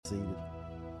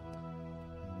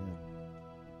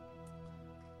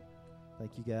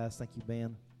Thank you, guys. Thank you,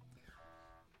 Ben.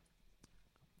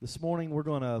 This morning, we're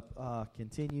going to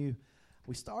continue.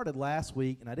 We started last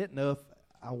week, and I didn't know if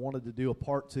I wanted to do a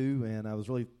part two, and I was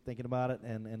really thinking about it,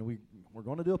 and we're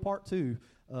going to do a part two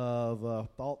of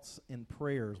thoughts and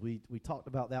prayers. We talked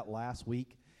about that last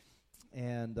week,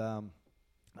 and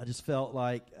I just felt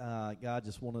like God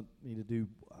just wanted me to do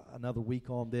another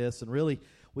week on this. And really,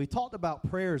 we talked about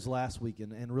prayers last week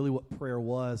and really what prayer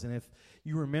was. And if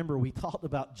you remember, we talked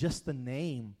about just the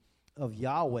name of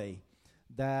Yahweh,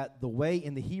 that the way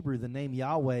in the Hebrew, the name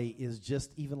Yahweh is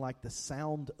just even like the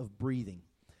sound of breathing.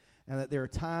 And that there are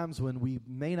times when we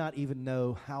may not even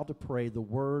know how to pray, the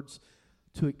words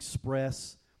to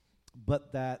express,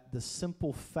 but that the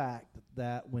simple fact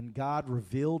that when God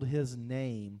revealed his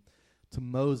name to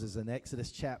Moses in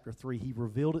Exodus chapter 3, he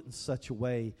revealed it in such a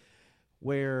way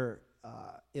where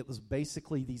it was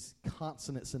basically these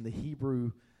consonants in the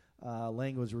Hebrew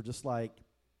language were just like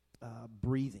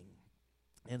breathing.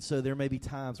 And so there may be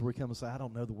times where we come and say, I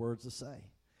don't know the words to say.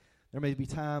 There may be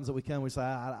times that we come and we say,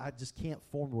 I just can't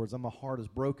form the words. My heart is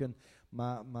broken.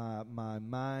 My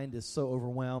mind is so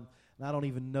overwhelmed, and I don't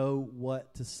even know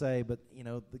what to say. But, you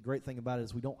know, the great thing about it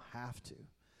is we don't have to.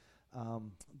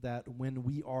 That when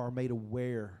we are made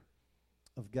aware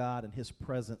of God and his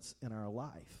presence in our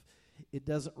life, it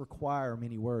doesn't require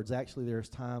many words. Actually, there's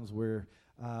times where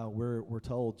we're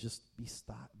told just be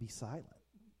silent,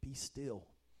 be still.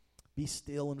 Be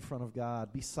still in front of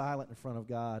God. Be silent in front of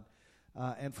God.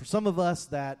 And for some of us,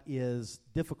 that is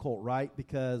difficult, right?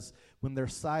 Because when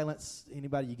there's silence,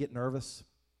 anybody, you get nervous?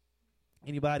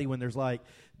 Anybody, when there's like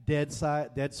dead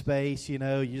space, you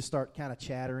know, you just start kind of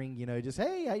chattering, you know, just,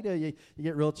 hey, how you doing? You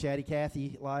get real chatty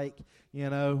Cathy, like, you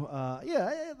know,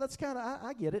 yeah, that's kind of,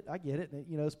 I get it.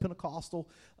 You know, it's Pentecostal.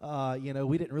 You know,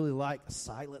 we didn't really like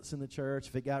silence in the church.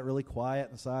 If it got really quiet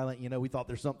and silent, you know, we thought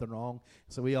there's something wrong.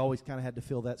 So we always kind of had to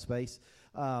fill that space.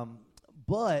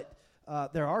 But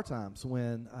there are times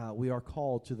when we are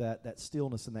called to that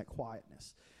stillness and that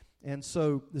quietness. And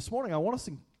so this morning I want us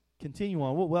to continue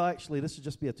on. Well, actually, this will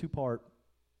just be a two-part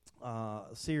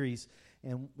series,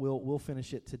 and we'll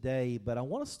finish it today. But I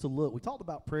want us to look. We talked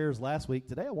about prayers last week.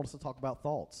 Today, I want us to talk about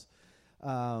thoughts.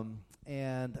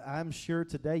 And I'm sure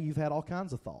today you've had all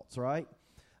kinds of thoughts, right?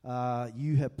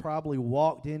 You have probably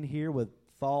walked in here with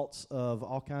thoughts of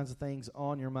all kinds of things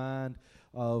on your mind,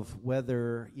 of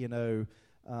whether, you know,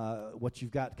 what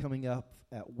you've got coming up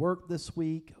at work this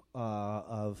week,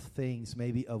 of things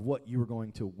maybe of what you were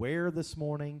going to wear this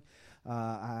morning,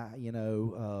 you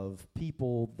know, of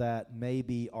people that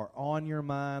maybe are on your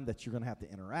mind that you're going to have to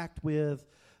interact with.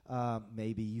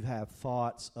 Maybe you have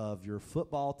thoughts of your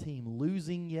football team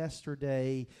losing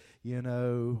yesterday, you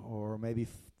know, or maybe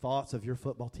thoughts of your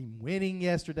football team winning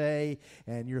yesterday,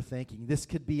 and you're thinking, this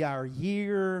could be our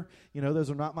year. You know, those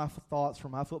are not my thoughts for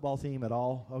my football team at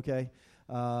all, okay?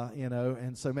 You know,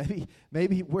 and so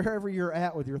maybe wherever you're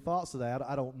at with your thoughts of that,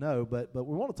 I don't know, but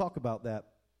we want to talk about that.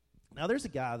 Now, there's a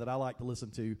guy that I like to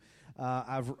listen to.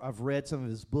 I've read some of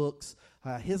his books.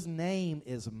 His name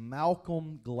is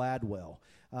Malcolm Gladwell.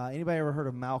 Anybody ever heard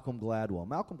of Malcolm Gladwell?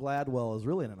 Malcolm Gladwell is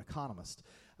really an economist,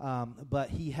 but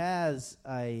he has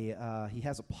a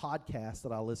podcast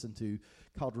that I listen to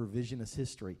called Revisionist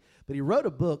History. But he wrote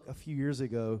a book a few years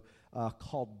ago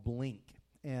called Blink.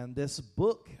 And this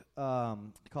book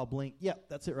called Blink, yep,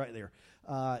 that's it right there.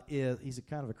 He's a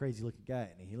kind of a crazy looking guy,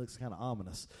 and he looks kind of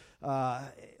ominous.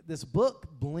 This book,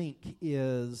 Blink,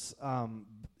 is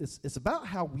it's about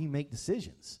how we make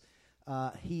decisions.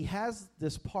 He has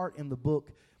this part in the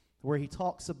book where he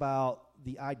talks about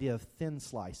the idea of thin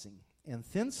slicing, and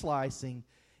thin slicing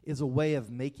is a way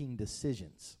of making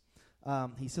decisions.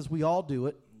 He says we all do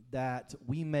it, that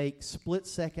we make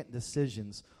split-second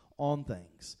decisions on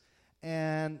things.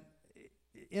 And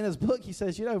in his book, he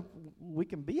says, you know, we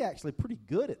can be actually pretty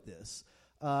good at this,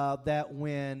 that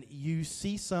when you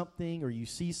see something or you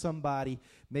see somebody,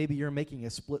 maybe you're making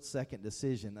a split-second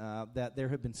decision, that there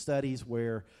have been studies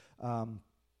where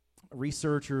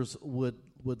researchers would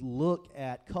look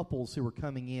at couples who were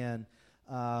coming in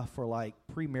for, like,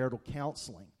 premarital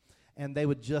counseling, and they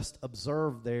would just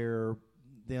observe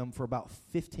them for about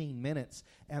 15 minutes,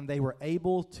 and they were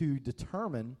able to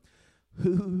determine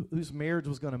whose marriage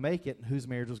was going to make it and whose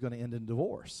marriage was going to end in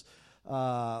divorce.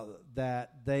 That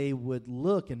they would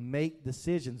look and make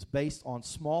decisions based on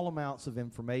small amounts of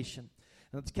information.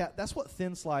 And that's what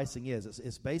thin slicing is.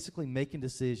 It's basically making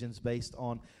decisions based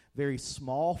on very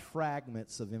small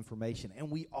fragments of information.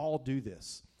 And we all do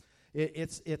this.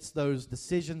 It's those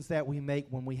decisions that we make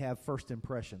when we have first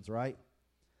impressions, right?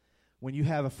 When you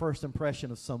have a first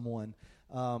impression of someone,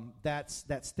 that's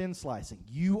thin slicing.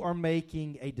 You are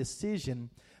making a decision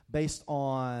based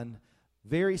on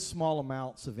very small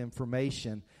amounts of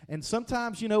information. And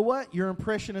sometimes, you know what? Your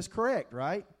impression is correct,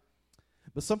 right?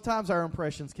 But sometimes our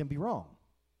impressions can be wrong.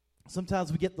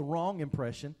 Sometimes we get the wrong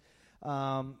impression,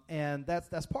 and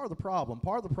that's part of the problem.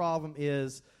 Part of the problem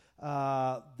is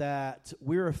that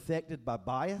we're affected by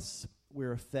bias,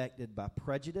 we're affected by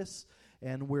prejudice,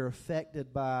 and we're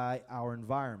affected by our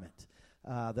environment.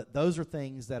 That those are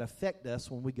things that affect us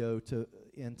when we go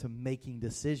into making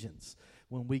decisions,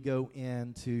 when we go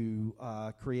into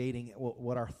creating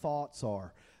what our thoughts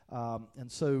are.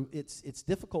 And so it's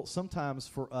difficult sometimes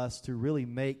for us to really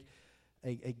make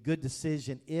a good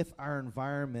decision if our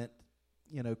environment,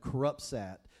 corrupts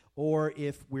that, or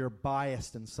if we're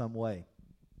biased in some way.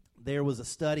 There was a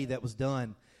study that was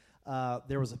done.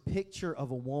 There was a picture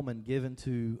of a woman given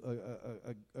to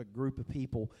a group of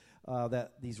people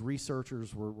that these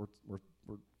researchers were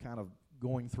kind of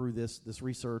going through this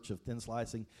research of thin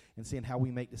slicing and seeing how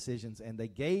we make decisions. And they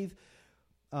gave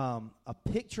a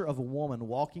picture of a woman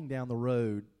walking down the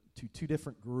road to two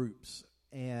different groups.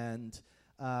 And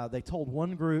they told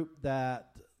one group that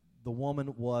the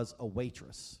woman was a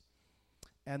waitress.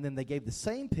 And then they gave the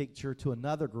same picture to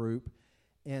another group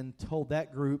and told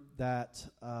that group that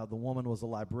the woman was a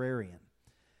librarian.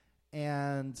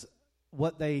 And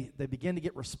what they began to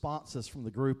get responses from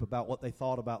the group about what they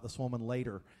thought about this woman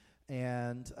later.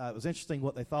 And it was interesting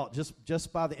what they thought.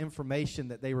 Just by the information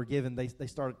that they were given, they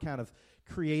started kind of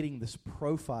creating this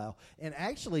profile. And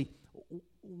actually,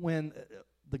 when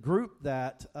the group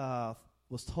that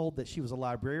was told that she was a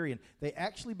librarian, they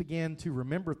actually began to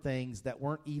remember things that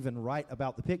weren't even right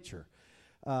about the picture.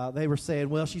 They were saying,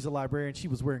 well, she's a librarian, she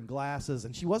was wearing glasses,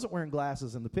 and she wasn't wearing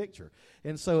glasses in the picture.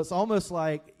 And so it's almost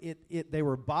like they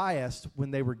were biased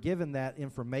when they were given that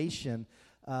information,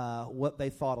 what they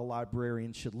thought a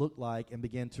librarian should look like, and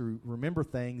began to remember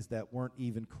things that weren't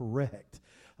even correct.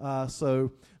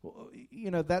 So,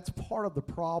 that's part of the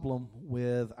problem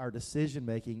with our decision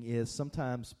making is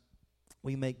sometimes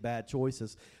we make bad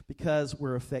choices because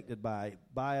we're affected by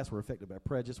bias, we're affected by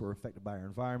prejudice, we're affected by our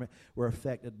environment, we're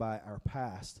affected by our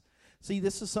past. See,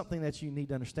 this is something that you need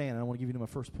to understand, and I want to give you my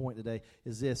first point today,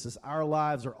 is our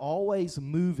lives are always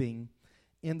moving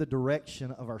in the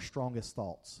direction of our strongest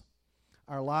thoughts.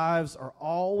 Our lives are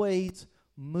always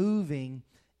moving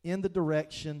in the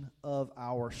direction of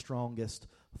our strongest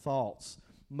thoughts.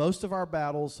 Most of our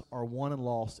battles are won and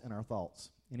lost in our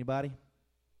thoughts. Anybody?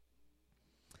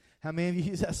 How many of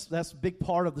you, that's a big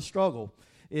part of the struggle,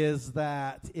 is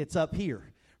that it's up here,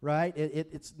 right?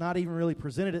 It's not even really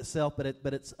presented itself, but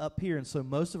it's up here. And so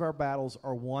most of our battles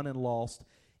are won and lost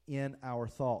in our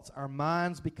thoughts. Our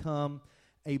minds become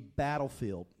a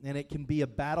battlefield, and it can be a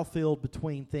battlefield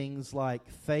between things like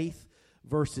faith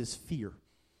versus fear.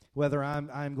 Whether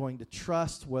I'm going to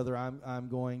trust, whether I'm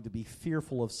going to be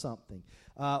fearful of something,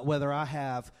 whether I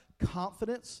have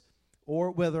confidence,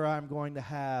 or whether I'm going to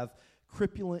have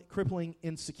crippling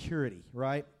insecurity,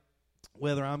 right?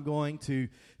 Whether I'm going to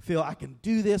feel I can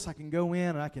do this, I can go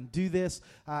in and I can do this,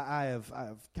 I've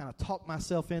kind of talked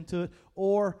myself into it,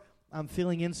 or I'm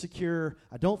feeling insecure,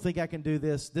 I don't think I can do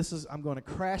this, I'm going to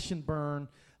crash and burn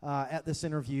at this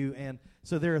interview. And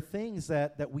so there are things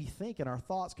that we think and our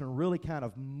thoughts can really kind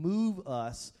of move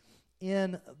us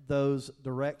in those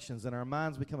directions, and our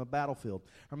minds become a battlefield.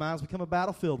 Our minds become a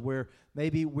battlefield where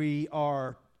maybe we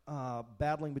are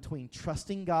battling between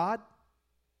trusting God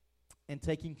and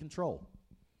taking control.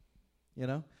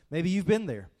 Maybe you've been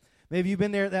there. Maybe you've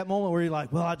been there at that moment where you're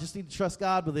like, well, I just need to trust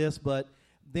God with this, but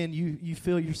then you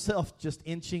feel yourself just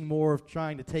inching more of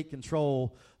trying to take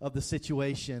control of the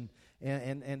situation,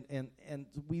 and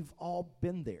we've all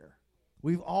been there.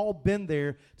 We've all been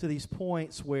there to these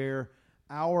points where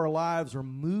our lives are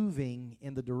moving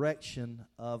in the direction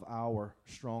of our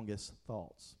strongest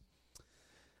thoughts.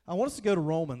 I want us to go to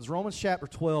Romans. Romans chapter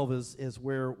 12 is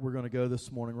where we're going to go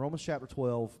this morning. Romans chapter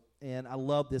 12, and I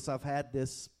love this. I've had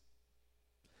this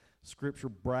scripture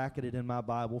bracketed in my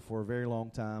Bible for a very long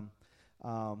time.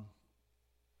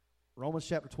 Romans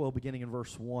chapter 12, beginning in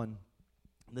verse 1.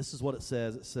 This is what it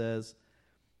says. It says,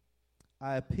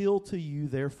 I appeal to you,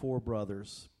 therefore,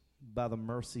 brothers, by the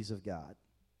mercies of God,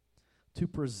 to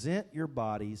present your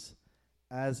bodies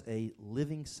as a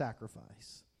living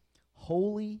sacrifice,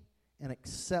 holy and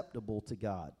acceptable to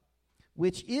God,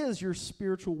 which is your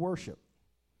spiritual worship.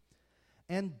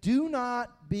 And do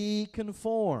not be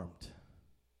conformed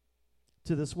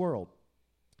to this world,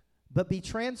 but be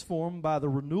transformed by the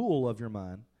renewal of your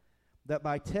mind, that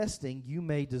by testing you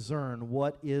may discern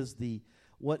what is the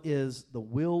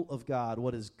will of God,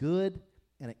 what is good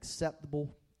and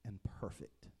acceptable and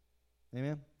perfect.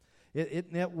 Amen?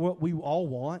 Isn't that what we all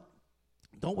want?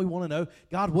 Don't we want to know,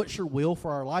 God, what's your will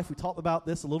for our life? We talked about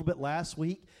this a little bit last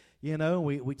week. You know,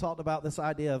 we talked about this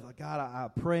idea of, God, I'm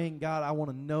praying, God, I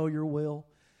want to know your will.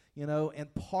 You know,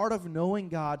 and part of knowing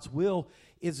God's will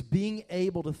is being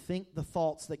able to think the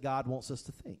thoughts that God wants us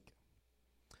to think.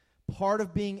 Part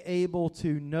of being able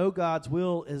to know God's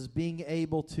will is being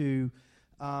able to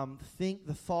think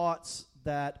the thoughts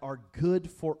that are good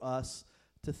for us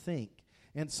to think.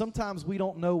 And sometimes we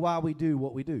don't know why we do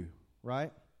what we do,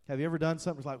 right? Have you ever done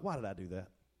something that's like, why did I do that?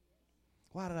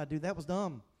 Why did I do that? That was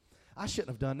dumb. I shouldn't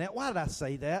have done that. Why did I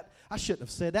say that? I shouldn't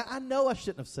have said that. I know I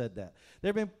shouldn't have said that. There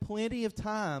have been plenty of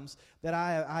times that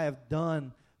I have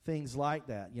done things like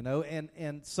that, you know.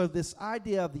 And so this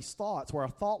idea of these thoughts, where our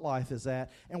thought life is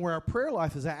at and where our prayer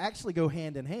life is at, actually go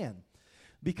hand in hand.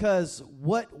 Because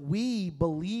what we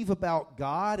believe about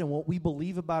God and what we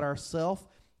believe about ourselves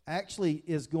actually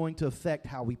is going to affect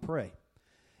how we pray.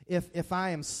 If I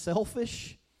am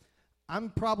selfish, I'm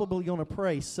probably going to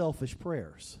pray selfish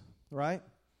prayers, right?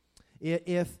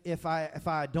 If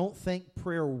I don't think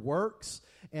prayer works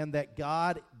and that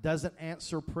God doesn't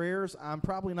answer prayers, I'm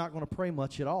probably not going to pray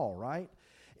much at all, right?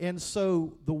 And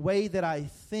so the way that I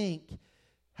think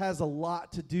has a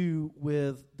lot to do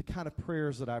with the kind of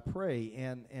prayers that I pray.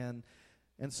 And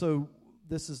so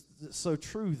this is so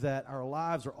true that our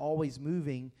lives are always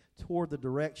moving toward the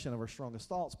direction of our strongest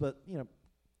thoughts. But, you know,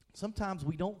 sometimes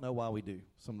we don't know why we do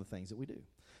some of the things that we do.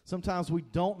 Sometimes we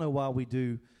don't know why we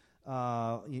do.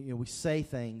 We say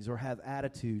things or have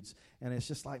attitudes, and it's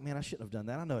just like, man, I shouldn't have done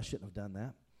that. I know I shouldn't have done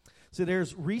that. So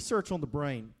there's research on the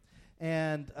brain,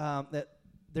 and that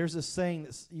there's this saying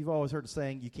that you've always heard the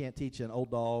saying, you can't teach an old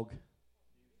dog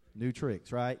new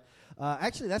tricks, right?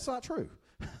 Actually, that's not true.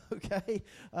 Okay,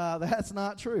 that's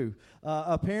not true.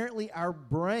 Apparently, our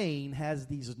brain has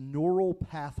these neural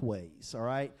pathways, all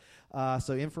right?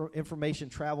 So information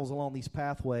travels along these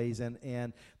pathways,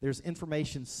 and there's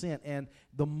information sent. And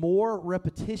the more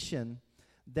repetition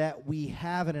that we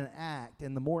have in an act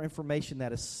and the more information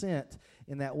that is sent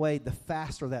in that way, the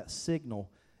faster that signal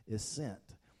is sent.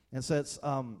 And so it's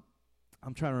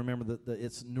I'm trying to remember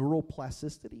it's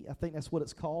neuroplasticity. I think that's what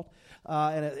it's called.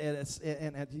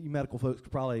 And you medical folks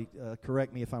could probably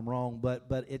correct me if I'm wrong,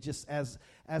 but it just as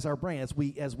our brain as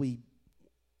we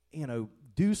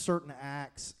do certain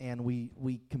acts and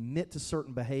we commit to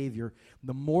certain behavior,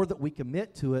 the more that we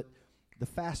commit to it, the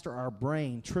faster our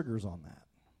brain triggers on that.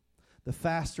 The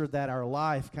faster that our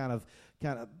life kind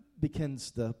of begins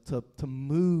to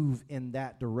move in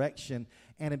that direction,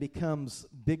 and it becomes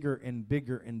bigger and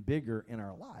bigger and bigger in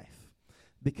our life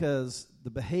because the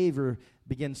behavior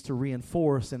begins to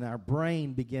reinforce and our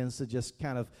brain begins to just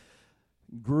kind of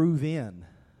groove in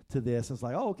to this. It's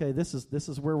like, oh, okay, this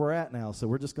is where we're at now. So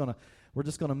we're just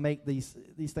gonna make these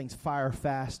things fire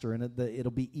faster, and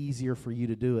it'll be easier for you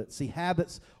to do it. See,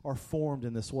 habits are formed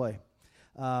in this way.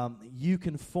 You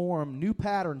can form new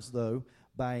patterns though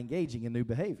by engaging in new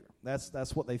behavior.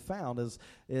 That's what they found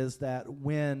is that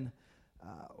when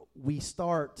we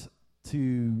start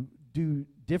to do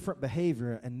different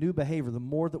behavior and new behavior, the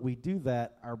more that we do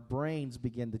that, our brains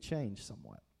begin to change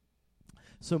somewhat.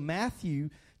 So Matthew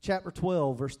chapter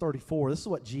 12, verse 34, this is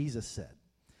what Jesus said.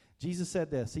 Jesus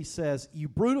said this. He says, "You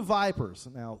brood of vipers."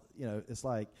 Now, it's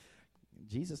like,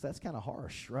 Jesus, that's kind of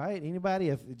harsh, right? Anybody,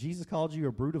 if Jesus called you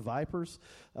a brood of vipers,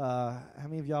 how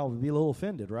many of y'all would be a little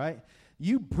offended, right?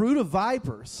 "You brood of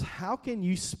vipers, how can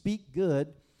you speak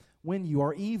good when you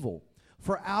are evil?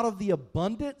 For out of the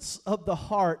abundance of the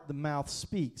heart, the mouth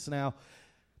speaks." Now,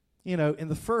 in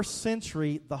the first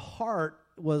century, the heart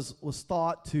was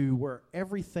thought to where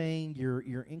everything,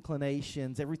 your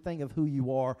inclinations, everything of who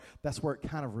you are, that's where it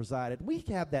kind of resided. We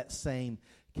have that same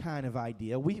kind of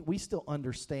idea. We still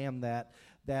understand that,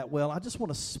 well, I just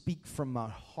want to speak from my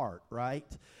heart, right?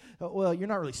 Well, you're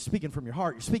not really speaking from your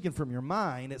heart. You're speaking from your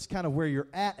mind. It's kind of where you're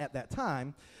at that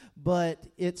time. But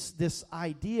it's this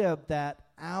idea that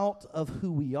out of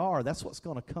who we are, that's what's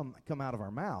going to come out of our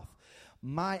mouth.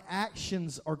 My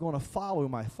actions are going to follow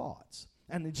my thoughts.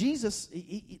 And Jesus,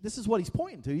 this is what he's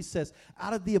pointing to. He says,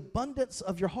 out of the abundance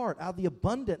of your heart, out of the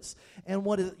abundance, and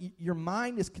what your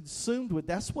mind is consumed with,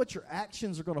 that's what your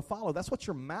actions are going to follow. That's what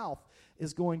your mouth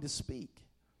is going to speak.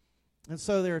 And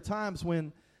so there are times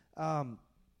when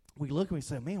we look and we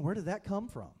say, man, where did that come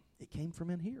from? It came from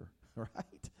in here,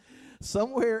 right?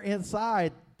 Somewhere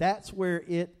inside, that's where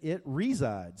it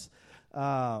resides.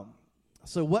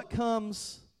 So what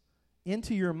comes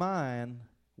into your mind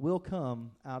will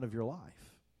come out of your life.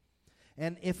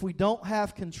 And if we don't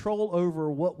have control over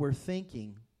what we're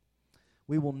thinking,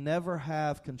 we will never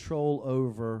have control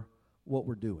over what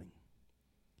we're doing.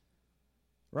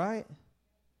 Right?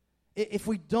 If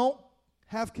we don't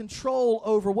have control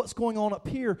over what's going on up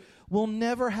here, we'll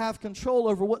never have control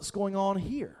over what's going on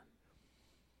here.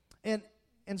 And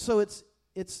so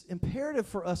it's imperative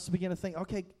for us to begin to think,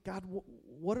 okay, God,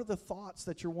 what are the thoughts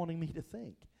that you're wanting me to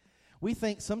think? We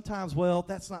think sometimes, well,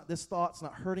 this thought's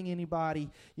not hurting anybody.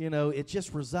 It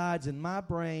just resides in my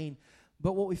brain.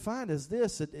 But what we find is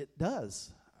this, it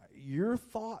does. Your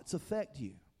thoughts affect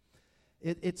you.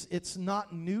 It's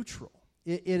not neutral.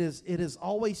 It is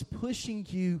always pushing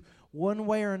you one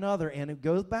way or another. And it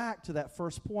goes back to that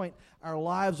first point. Our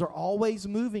lives are always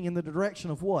moving in the direction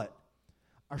of what?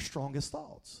 Our strongest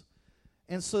thoughts.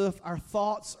 And so if our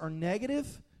thoughts are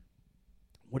negative,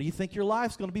 what do you think your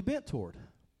life's going to be bent toward?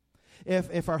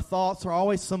 If our thoughts are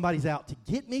always somebody's out to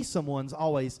get me, someone's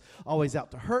always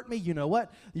out to hurt me, you know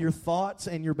what? Your thoughts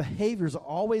and your behaviors are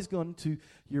always going to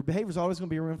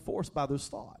be reinforced by those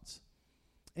thoughts.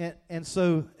 And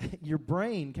so your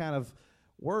brain kind of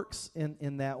works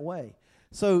in that way.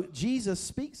 So Jesus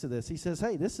speaks to this. He says,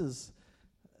 hey, this is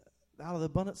out of the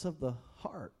abundance of the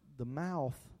heart, the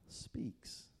mouth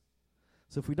speaks.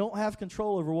 So if we don't have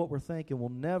control over what we're thinking, we'll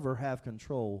never have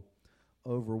control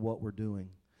over what we're doing.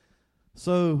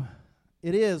 So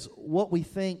it is what we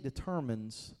think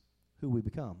determines who we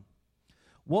become.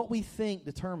 What we think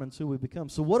determines who we become.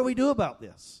 So what do we do about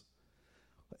this?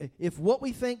 If what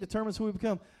we think determines who we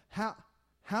become,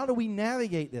 how do we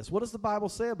navigate this? What does the Bible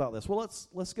say about this? Well,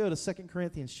 let's go to 2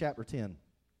 Corinthians chapter 10.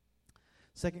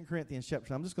 2 Corinthians chapter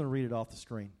 10. I'm just going to read it off the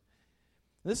screen.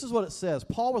 This is what it says.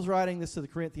 Paul was writing this to the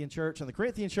Corinthian church. And the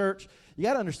Corinthian church, you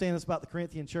got to understand this about the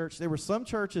Corinthian church. There were some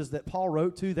churches that Paul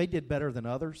wrote to, they did better than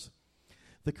others.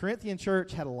 The Corinthian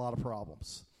church had a lot of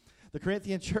problems. The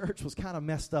Corinthian church was kind of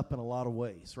messed up in a lot of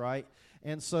ways, right?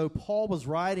 And so Paul was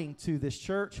writing to this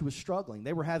church who was struggling.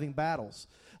 They were having battles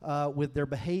with their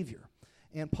behavior.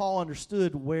 And Paul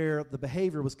understood where the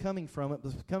behavior was coming from. It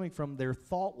was coming from their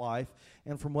thought life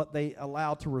and from what they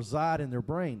allowed to reside in their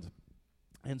brains.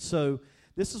 And so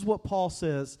this is what Paul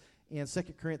says in 2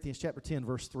 Corinthians chapter 10,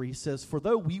 verse 3. He says, "For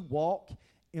though we walk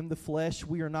in the flesh,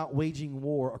 we are not waging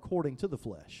war according to the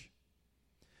flesh.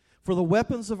 For the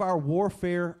weapons of our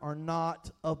warfare are not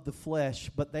of the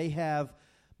flesh, but have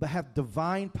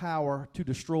divine power to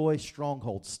destroy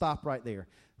strongholds." Stop right there.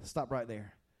 Stop right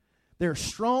there. There are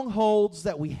strongholds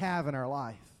that we have in our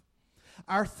life.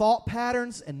 Our thought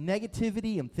patterns and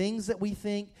negativity and things that we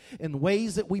think and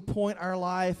ways that we point our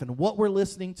life and what we're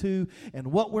listening to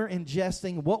and what we're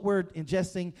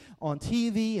ingesting on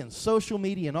TV and social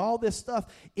media and all this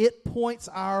stuff, it points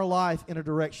our life in a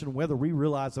direction whether we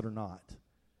realize it or not.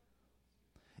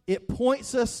 It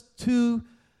points us to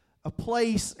a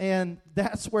place, and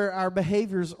that's where our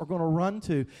behaviors are going to run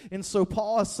to. And so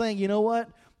Paul is saying, you know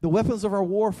what? The weapons of our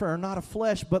warfare are not of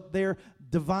flesh, but they're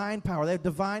divine power. They have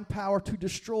divine power to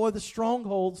destroy the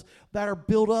strongholds that are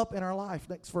built up in our life.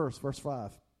 Next verse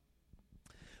 5.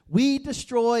 We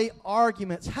destroy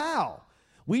arguments. How?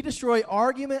 We destroy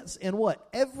arguments and what?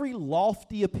 Every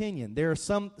lofty opinion. There are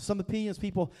some opinions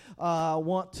people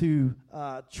want to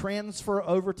transfer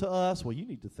over to us. Well, you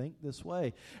need to think this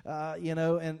way,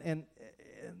 and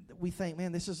we think,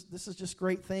 man, this is just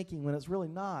great thinking when it's really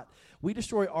not. We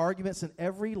destroy arguments and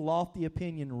every lofty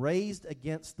opinion raised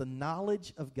against the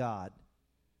knowledge of God,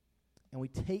 and we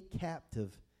take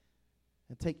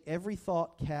every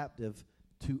thought captive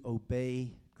to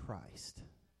obey Christ.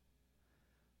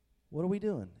 What are we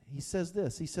doing? He says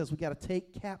this. He says we got to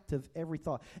take captive every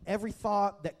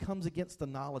thought that comes against the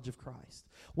knowledge of Christ.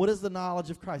 What is the knowledge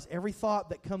of Christ? Every thought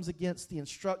that comes against the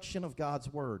instruction of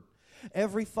God's word.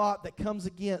 Every thought that comes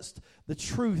against the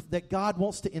truth that God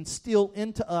wants to instill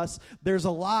into us. There's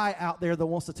a lie out there that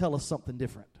wants to tell us something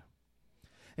different.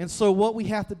 And so what we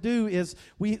have to do is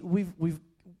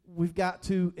we've got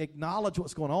to acknowledge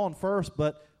what's going on first,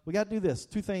 but we got to do this.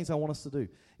 Two things I want us to do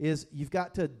is you've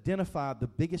got to identify the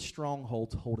biggest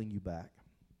strongholds holding you back.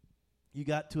 You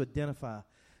got to identify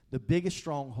the biggest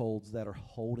strongholds that are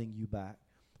holding you back.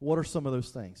 What are some of those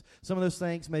things? Some of those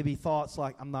things may be thoughts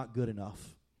like, I'm not good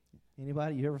enough.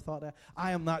 Anybody, you ever thought that?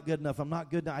 I am not good enough. I'm not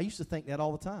good enough. I used to think that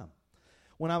all the time.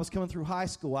 When I was coming through high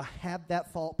school, I had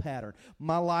that thought pattern.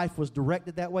 My life was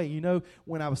directed that way. You know,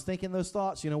 when I was thinking those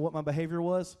thoughts, you know what my behavior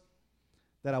was?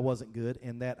 That I wasn't good,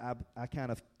 and that I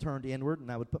kind of turned inward,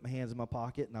 and I would put my hands in my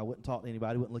pocket, and I wouldn't talk to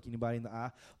anybody, wouldn't look anybody in the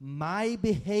eye. My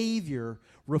behavior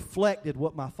reflected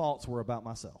what my thoughts were about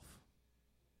myself.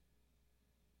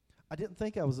 I didn't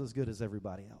think I was as good as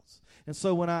everybody else. And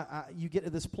so when you get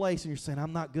to this place and you're saying,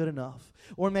 I'm not good enough,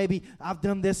 or maybe I've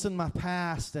done this in my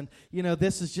past, and,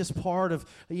 this is just part of,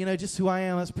 just who I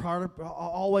am. It's part of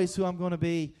always who I'm going to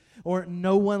be, or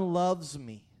no one loves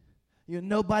me.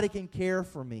 Nobody can care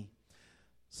for me.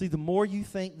 See, the more you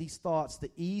think these thoughts, the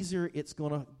easier it's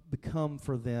going to become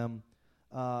for them.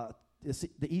 The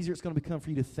easier it's going to become for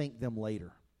you to think them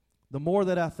later. The more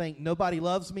that I think nobody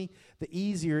loves me, the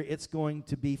easier it's going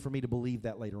to be for me to believe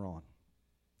that later on.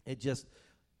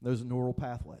 Those neural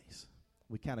pathways.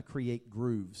 We kind of create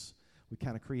grooves. We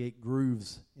kind of create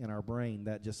grooves in our brain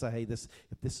that just say, hey,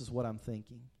 if this is what I'm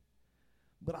thinking.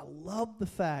 But I love the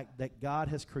fact that God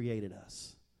has created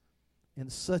us in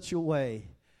such a way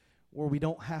where we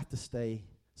don't have to stay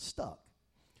stuck,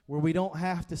 where we don't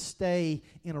have to stay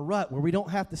in a rut, where we don't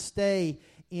have to stay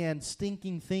in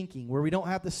stinking thinking, where we don't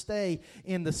have to stay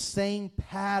in the same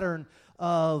pattern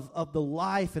of the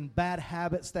life and bad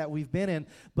habits that we've been in.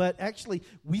 But actually,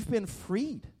 we've been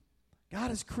freed. God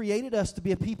has created us to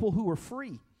be a people who are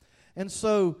free. And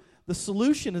so the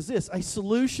solution is this. A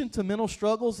solution to mental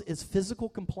struggles is physical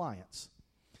compliance.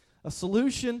 A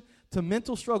solution to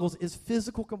mental struggles is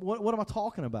physical. What am I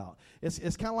talking about? It's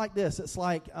kind of like this. It's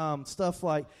like stuff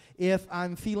like if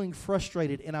I'm feeling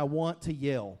frustrated and I want to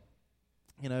yell.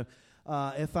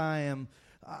 If I'm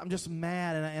just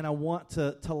mad and I want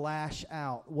to lash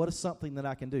out. What is something that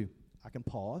I can do? I can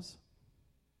pause.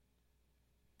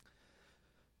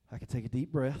 I can take a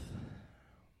deep breath.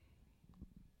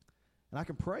 And I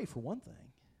can pray for one thing.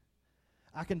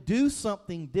 I can do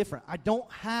something different. I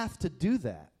don't have to do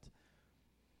that.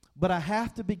 But I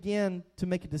have to begin to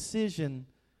make a decision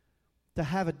to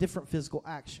have a different physical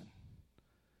action.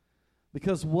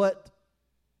 Because what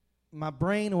my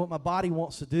brain and what my body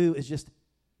wants to do is just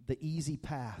the easy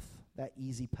path, that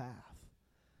easy path.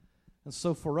 And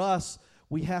so for us,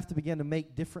 we have to begin to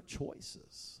make different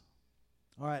choices.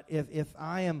 All right, if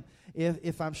I'm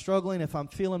struggling, if I'm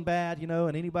feeling bad,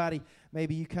 and anybody,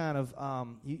 maybe you kind of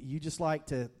you just like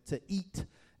to eat.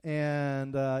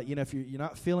 And if you're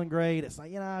not feeling great, it's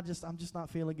like I'm just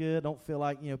not feeling good. Don't feel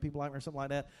like people like me or something like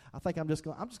that. I think I'm just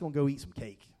gonna go eat some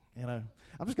cake. I'm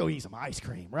just gonna eat some ice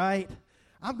cream, right?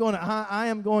 I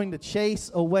am going to chase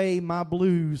away my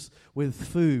blues with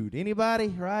food. Anybody,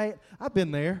 right? I've been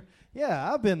there.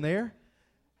 Yeah, I've been there.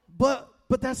 But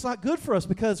that's not good for us,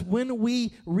 because when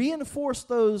we reinforce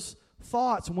those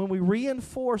thoughts, when we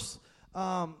reinforce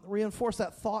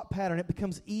that thought pattern, it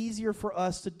becomes easier for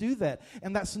us to do that.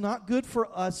 And that's not good for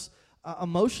us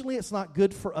emotionally. It's not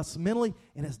good for us mentally.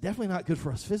 And it's definitely not good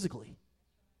for us physically.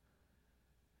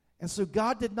 And so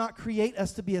God did not create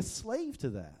us to be a slave to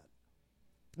that.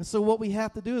 And so what we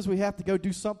have to do is we have to go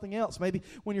do something else. Maybe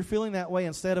when you're feeling that way,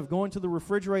 instead of going to the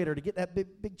refrigerator to get that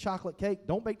big chocolate cake,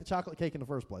 don't bake the chocolate cake in the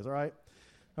first place, all right?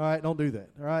 All right, don't do that,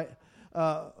 all right?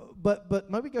 But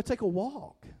maybe go take a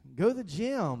walk. Go to the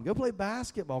gym. Go play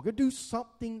basketball. Go do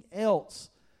something else.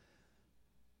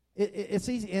 It's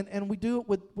easy, and we do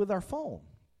it with our phone.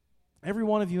 Every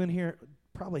one of you in here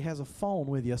probably has a phone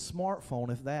with you, a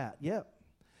smartphone, if that. Yep.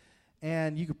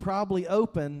 And you could probably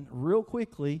open real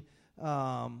quickly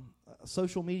a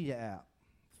social media app,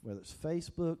 whether it's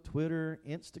Facebook, Twitter,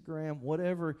 Instagram,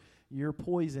 whatever your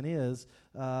poison is,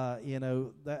 and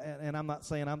I'm not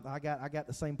saying I got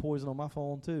the same poison on my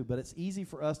phone too, but it's easy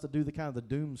for us to do the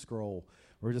doom scroll.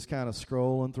 We're just kind of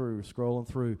scrolling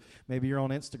through. Maybe you're on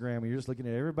Instagram and you're just looking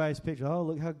at everybody's picture. Oh,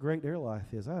 look how great their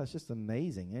life is. Oh, it's just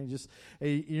amazing. And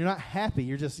you're not happy.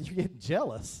 You're getting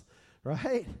jealous,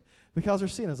 right? Because they're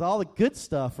seeing us all the good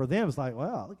stuff for them. It's like,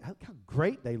 wow, look how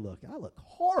great they look. I look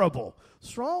horrible.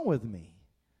 What's wrong with me?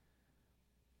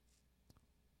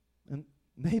 And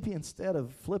maybe instead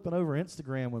of flipping over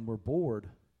Instagram when we're bored,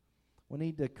 we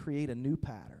need to create a new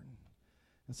pattern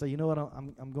and say, you know what,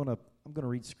 I'm gonna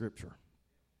read Scripture.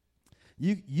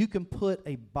 You can put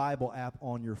a Bible app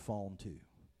on your phone too.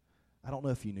 I don't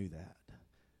know if you knew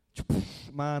that.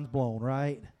 Mind's blown,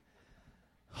 right?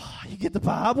 You get the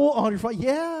Bible on your phone?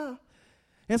 Yeah.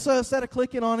 And so instead of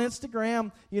clicking on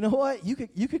Instagram, you know what? You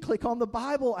could click on the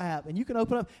Bible app, and you can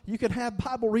open up. You can have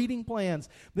Bible reading plans.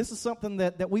 This is something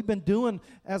that we've been doing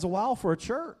as a while for a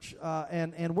church,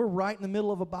 and we're right in the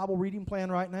middle of a Bible reading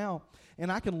plan right now.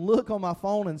 And I can look on my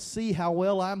phone and see how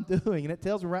well I'm doing, and it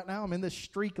tells me right now I'm in this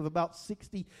streak of about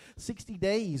 60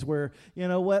 days where, you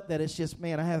know what, that it's just,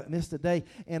 man, I haven't missed a day.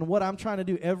 And what I'm trying to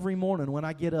do every morning when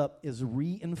I get up is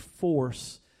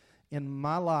reinforce in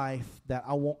my life that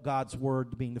I want God's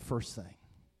Word to be the first thing.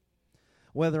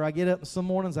 Whether I get up, some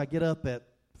mornings I get up at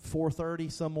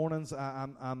 4:30, some mornings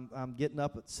I'm getting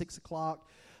up at 6 o'clock.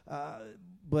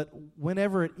 But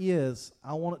whenever it is,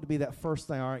 I want it to be that first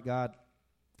thing. All right, God,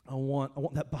 I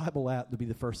want that Bible app to be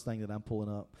the first thing that I'm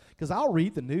pulling up. Because I'll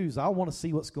read the news. I want to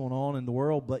see what's going on in the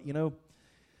world. But,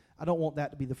 I don't want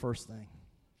that to be the first thing.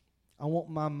 I want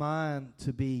my mind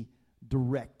to be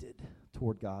directed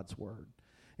toward God's Word.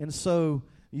 And so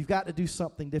You've got to do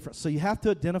something different. So you have to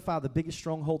identify the biggest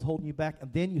stronghold holding you back,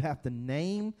 and then you have to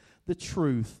name the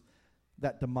truth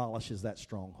that demolishes that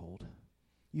stronghold.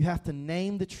 You have to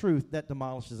name the truth that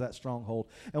demolishes that stronghold.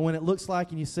 And when it looks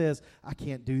like and you says, I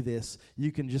can't do this,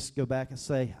 you can just go back and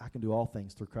say, I can do all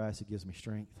things through Christ who gives me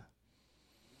strength.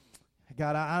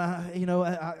 God,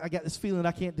 I got this feeling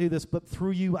I can't do this, but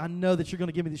through you, I know that you're going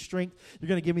to give me the strength. You're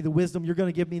going to give me the wisdom. You're going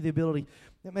to give me the ability.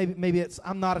 Maybe it's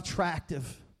I'm not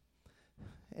attractive.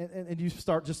 And you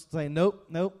start just saying, nope.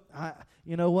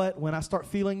 You know what? When I start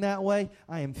feeling that way,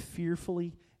 I am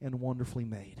fearfully and wonderfully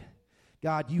made.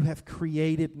 God, you have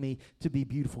created me to be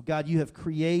beautiful. God, you have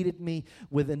created me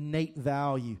with innate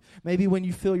value. Maybe when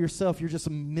you feel yourself, you're just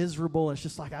miserable, and it's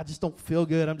just like, I just don't feel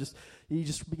good. You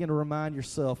just begin to remind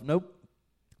yourself, nope,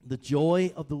 the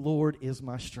joy of the Lord is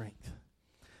my strength.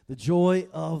 The joy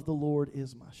of the Lord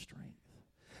is my strength.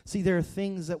 See, there are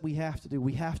things that we have to do.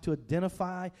 We have to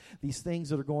identify these things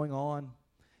that are going on,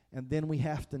 and then we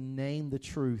have to name the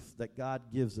truth that God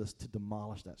gives us to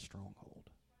demolish that stronghold.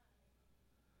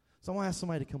 So I want to ask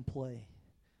somebody to come play.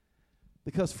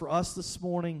 Because for us this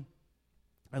morning,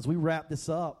 as we wrap this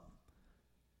up,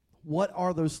 what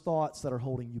are those thoughts that are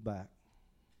holding you back?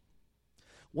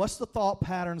 What's the thought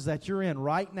patterns that you're in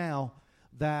right now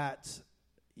that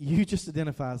you just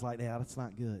identify as like, yeah, that's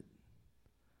not good?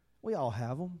 We all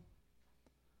have them.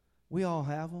 We all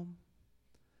have them.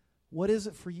 What is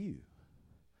it for you?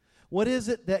 What is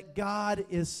it that God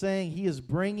is saying He is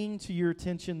bringing to your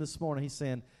attention this morning? He's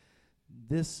saying,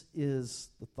 this is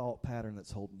the thought pattern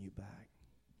that's holding you back.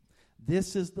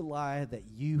 This is the lie that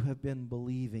you have been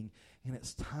believing, and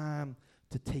it's time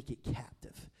to take it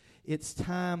captive. It's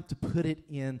time to put it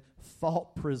in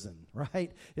thought prison,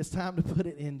 right? It's time to put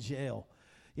it in jail.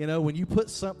 You know, when you put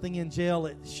something in jail,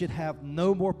 it should have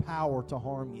no more power to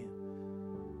harm you.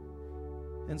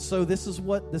 And so this is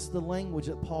the language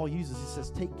that Paul uses. He says,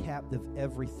 take captive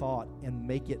every thought and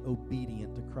make it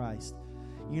obedient to Christ.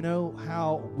 You know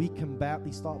how we combat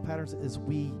these thought patterns is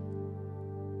we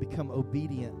become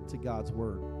obedient to God's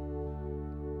word.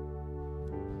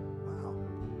 Wow.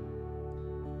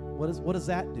 What does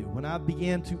that do? When I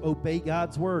begin to obey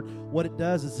God's word, what it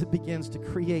does is it begins to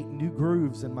create new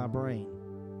grooves in my brain.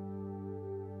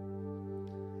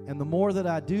 And the more that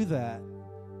I do that,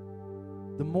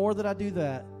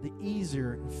 the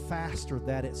easier and faster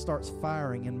that it starts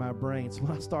firing in my brain. So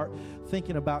when I start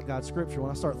thinking about God's scripture, when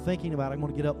I start thinking about I'm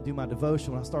going to get up and do my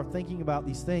devotion, when I start thinking about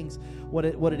these things, what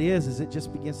it is it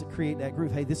just begins to create that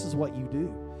groove. Hey, this is what you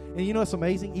do. And you know what's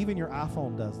amazing? Even your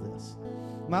iPhone does this.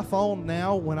 My phone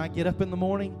now, when I get up in the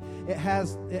morning, it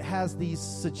has these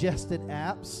suggested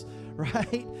apps,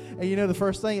 right? And you know the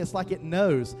first thing, it's like it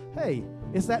knows, hey,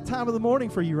 it's that time of the morning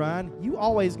for you, Ryan. You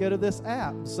always go to this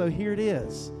app, so here it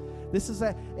is. This is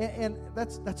that, and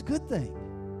that's a good thing.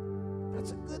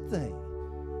 That's a good thing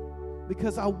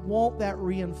because I want that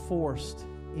reinforced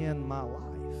in my life.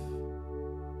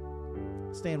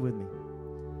 Stand with me.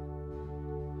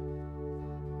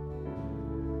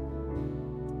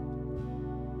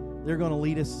 They're going to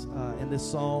lead us in this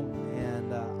song,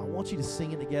 and I want you to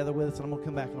sing it together with us, and I'm going to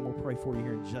come back and I'm going to pray for you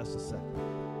here in just a second.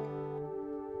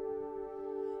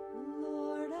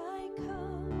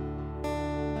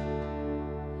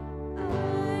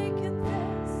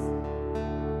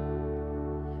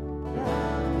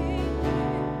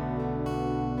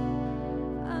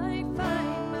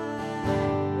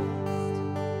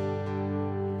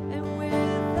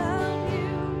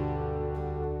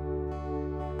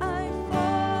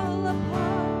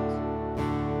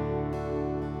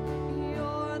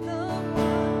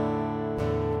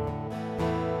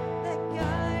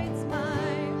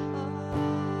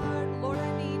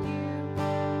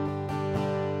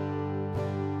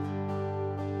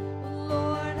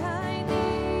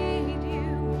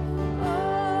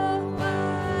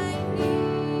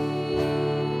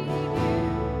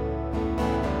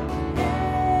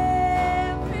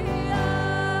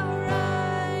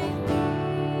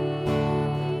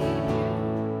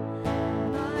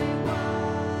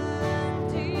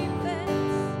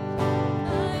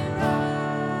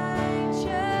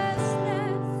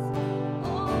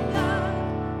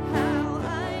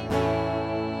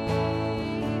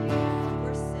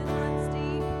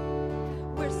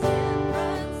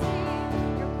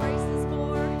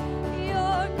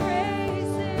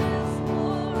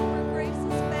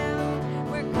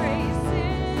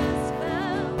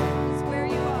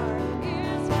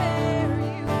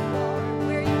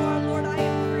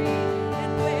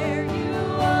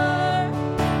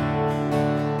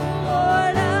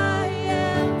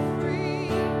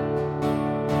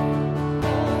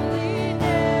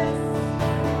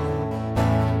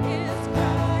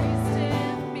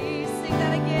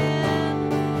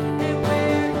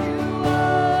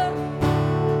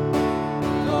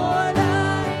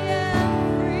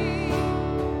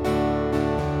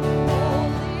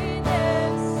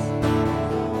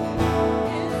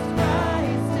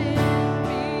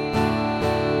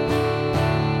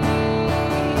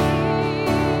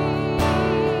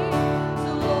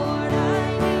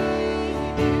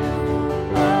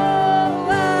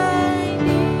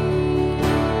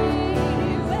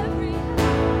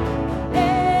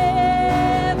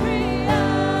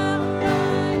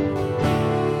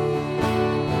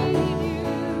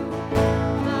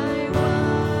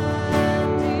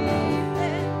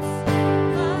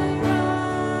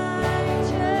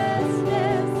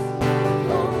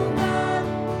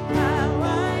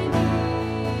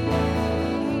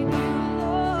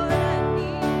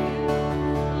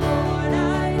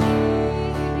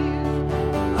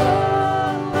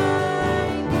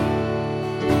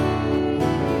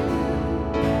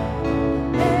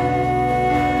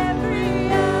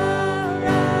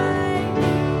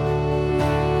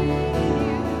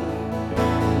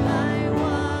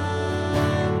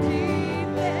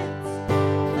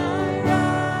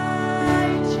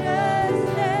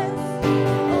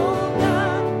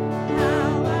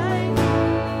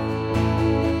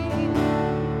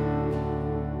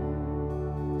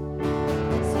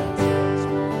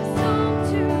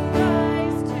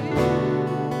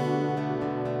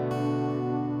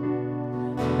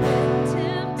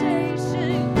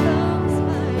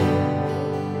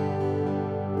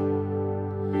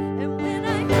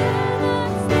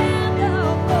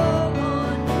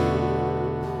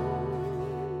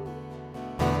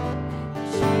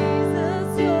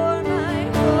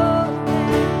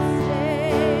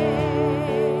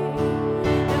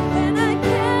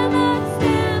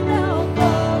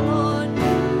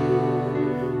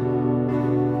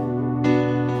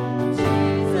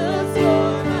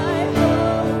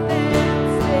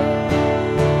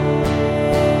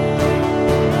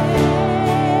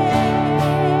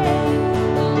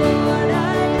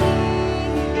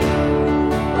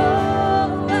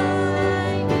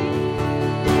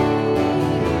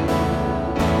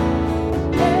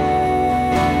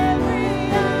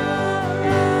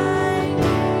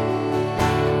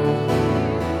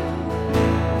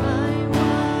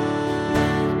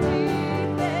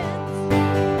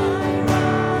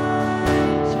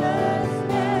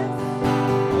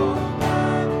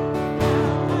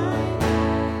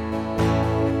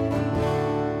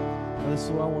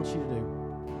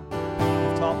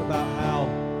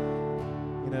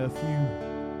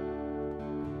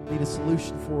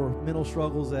 for mental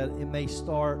struggles that it may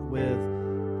start with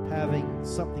having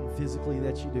something physically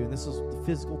that you do. And this is the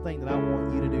physical thing that I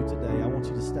want you to do today. I want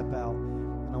you to step out,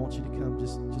 and I want you to come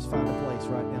just find a place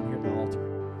right down here at the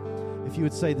altar. If you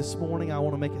would say, this morning I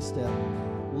want to make a step,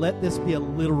 let this be a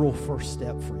literal first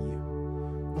step for you.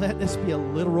 Let this be a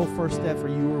literal first step for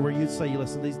you, where you'd say,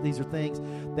 listen, these are things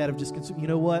that have just consumed. You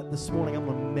know what? This morning I'm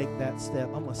going to make that step.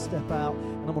 I'm going to step out,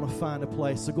 and I'm going to find a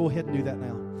place. So go ahead and do that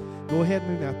now. Go ahead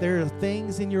and move now. There are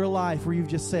things in your life where you've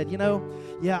just said,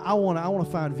 yeah, I want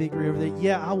to find victory over there.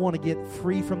 Yeah, I want to get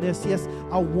free from this. Yes,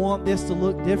 I want this to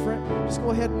look different. Just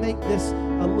go ahead and make this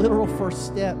a literal first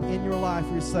step in your life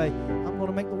where you say, I'm going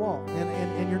to make the walk.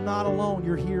 And you're not alone.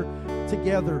 You're here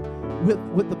together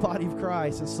with the body of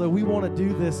Christ. And so we want to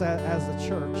do this as a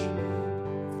church.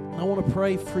 I want to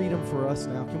pray freedom for us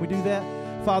now. Can we do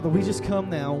that? Father, we just come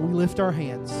now and we lift our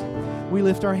hands. We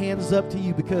lift our hands up to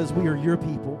you because we are your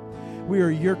people. We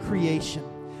are your creation.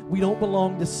 We don't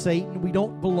belong to Satan. We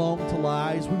don't belong to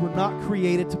lies. We were not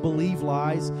created to believe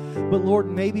lies. But Lord,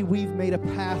 maybe we've made a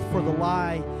path for the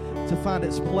lie to find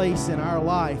its place in our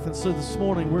life. And so this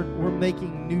morning we're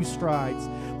making new strides.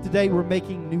 Today we're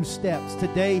making new steps.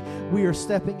 Today we are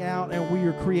stepping out and we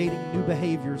are creating new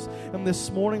behaviors. And this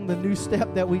morning the new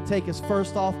step that we take is,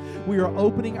 first off, we are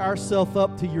opening ourselves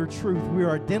up to your truth. We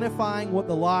are identifying what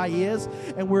the lie is,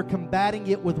 and we're combating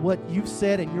it with what you've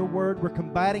said in your word. We're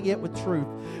combating it with truth.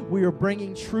 We are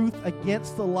bringing truth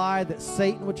against the lie that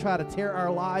Satan would try to tear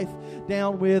our life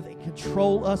down with and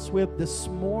control us with. This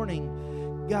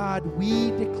morning, God, we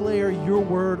declare your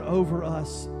word over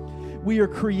us. We are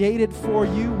created for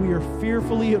you. We are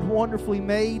fearfully and wonderfully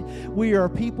made. We are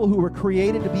people who were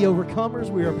created to be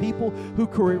overcomers. We are people who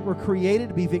were created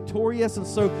to be victorious. And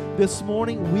so this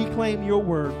morning, we claim your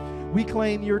word. We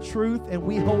claim your truth, and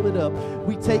we hold it up.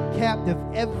 We take captive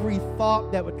every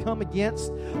thought that would come against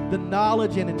the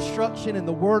knowledge and instruction in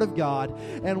the Word of God,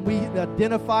 and we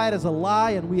identify it as a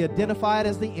lie, and we identify it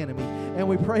as the enemy. And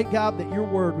we pray, God, that your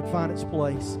Word would find its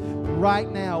place. Right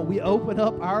now, we open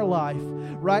up our life.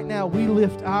 Right now, we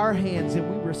lift our hands, and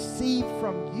we receive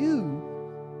from you,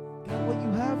 God, what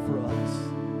you have for us.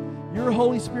 Your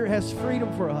Holy Spirit has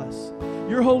freedom for us.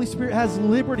 Your Holy Spirit has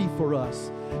liberty for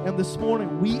us. And this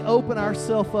morning, we open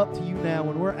ourselves up to you now,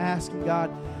 and we're asking, God,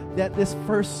 that this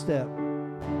first step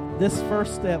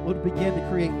would begin to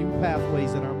create new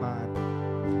pathways in our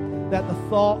mind. That the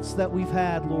thoughts that we've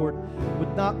had, Lord,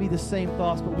 would not be the same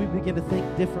thoughts, but we begin to think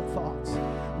different thoughts.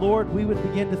 Lord, we would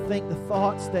begin to think the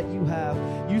thoughts that you have.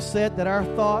 You said that our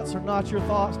thoughts are not your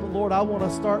thoughts, but Lord, I want to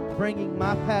start bringing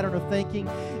my pattern of thinking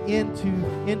into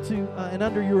and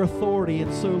under your authority.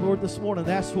 And so, Lord, this morning,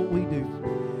 that's what we do.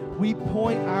 We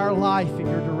point our life in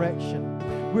your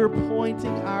direction. We're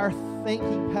pointing our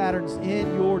thinking patterns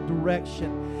in your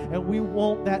direction. And we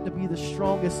want that to be the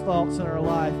strongest thoughts in our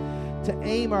life, to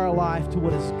aim our life to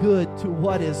what is good, to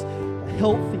what is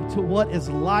healthy, to what is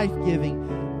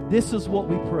life-giving. This is what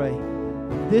we pray.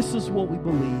 This is what we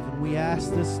believe. And we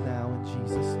ask this now in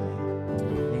Jesus' name.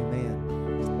 Amen.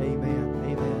 Amen.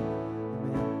 Amen.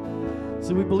 Amen.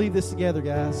 So we believe this together,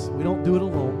 guys. We don't do it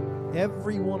alone.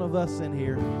 Every one of us in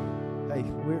here, hey,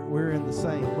 we're in the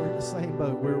same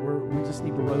boat. We just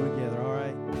need to row together, all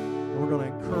right? And we're going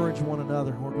to encourage one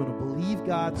another. We're going to believe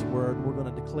God's word. We're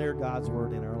going to declare God's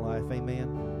word in our life. Amen.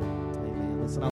 Amen. Listen,